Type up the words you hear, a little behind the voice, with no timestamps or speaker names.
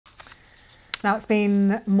Now, it's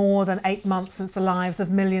been more than 8 months since the lives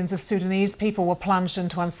of millions of Sudanese people were plunged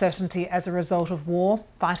into uncertainty as a result of war.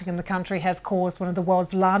 Fighting in the country has caused one of the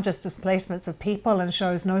world's largest displacements of people and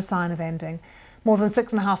shows no sign of ending. More than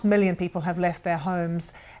 6.5 million people have left their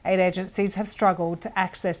homes. Aid agencies have struggled to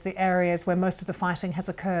access the areas where most of the fighting has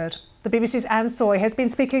occurred. The BBC's Anne Soy has been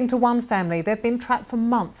speaking to one family. They've been trapped for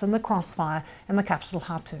months in the crossfire in the capital,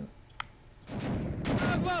 Khartoum.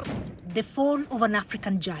 The fall of an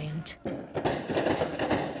African giant.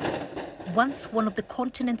 Once one of the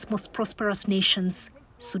continent's most prosperous nations,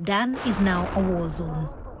 Sudan is now a war zone.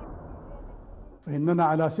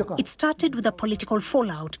 It started with a political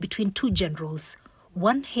fallout between two generals,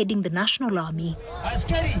 one heading the National Army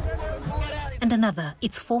and another,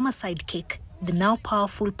 its former sidekick, the now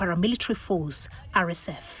powerful paramilitary force,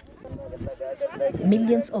 RSF.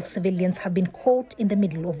 Millions of civilians have been caught in the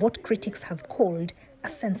middle of what critics have called a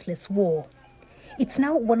senseless war. It's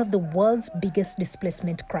now one of the world's biggest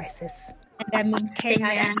displacement crises. And I'm in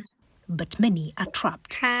Kenya. But many are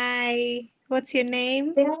trapped. Hi, what's your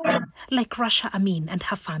name? Like Rasha Amin and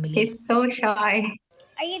her family. He's so shy.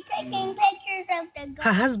 Are you taking pictures of the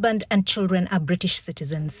Her husband and children are British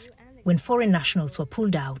citizens. When foreign nationals were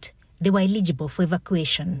pulled out, they were eligible for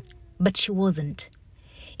evacuation, but she wasn't.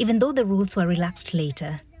 Even though the rules were relaxed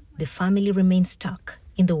later, the family remained stuck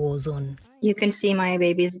in the war zone. You can see my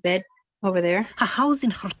baby's bed over there. Her house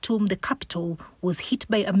in Khartoum, the capital, was hit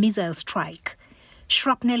by a missile strike.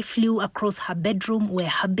 Shrapnel flew across her bedroom where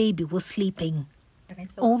her baby was sleeping.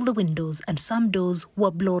 All the windows and some doors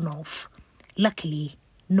were blown off. Luckily,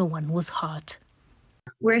 no one was hurt.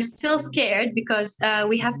 We're still scared because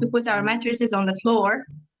we have to put our mattresses on the floor,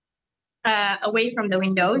 away from the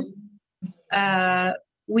windows.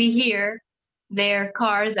 We hear their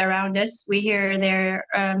cars around us. We hear their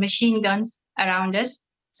machine guns around us.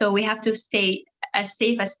 So we have to stay as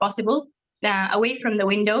safe as possible, away from the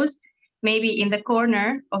windows, maybe in the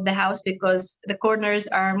corner of the house because the corners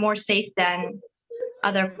are more safe than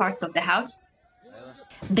other parts of the house.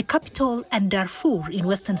 The capital and Darfur in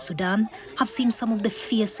Western Sudan have seen some of the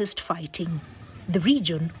fiercest fighting. The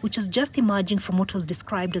region, which was just emerging from what was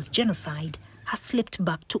described as genocide, has slipped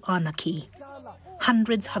back to anarchy.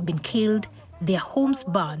 Hundreds have been killed, their homes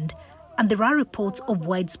burned, and there are reports of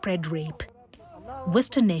widespread rape.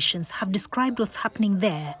 Western nations have described what's happening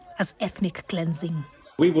there as ethnic cleansing.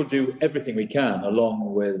 We will do everything we can,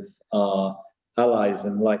 along with our allies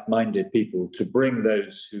and like-minded people, to bring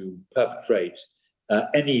those who perpetrate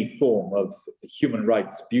any form of human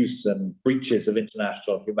rights abuse and breaches of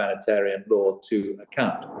international humanitarian law to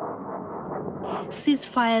account.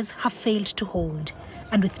 Ceasefires have failed to hold,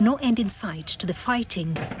 and with no end in sight to the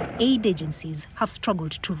fighting, aid agencies have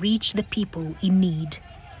struggled to reach the people in need.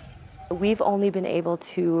 We've only been able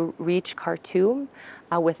to reach Khartoum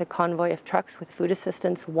with a convoy of trucks with food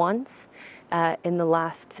assistance once in the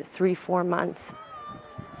last 3-4 months.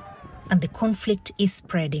 And the conflict is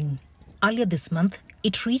spreading. Earlier this month,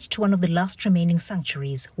 it reached one of the last remaining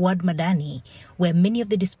sanctuaries, Wad Madani, where many of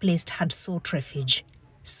the displaced had sought refuge.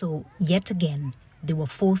 So, yet again, they were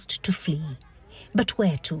forced to flee. But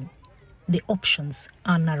where to? The options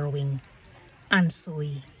are narrowing. Anne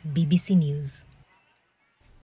Soy, BBC News.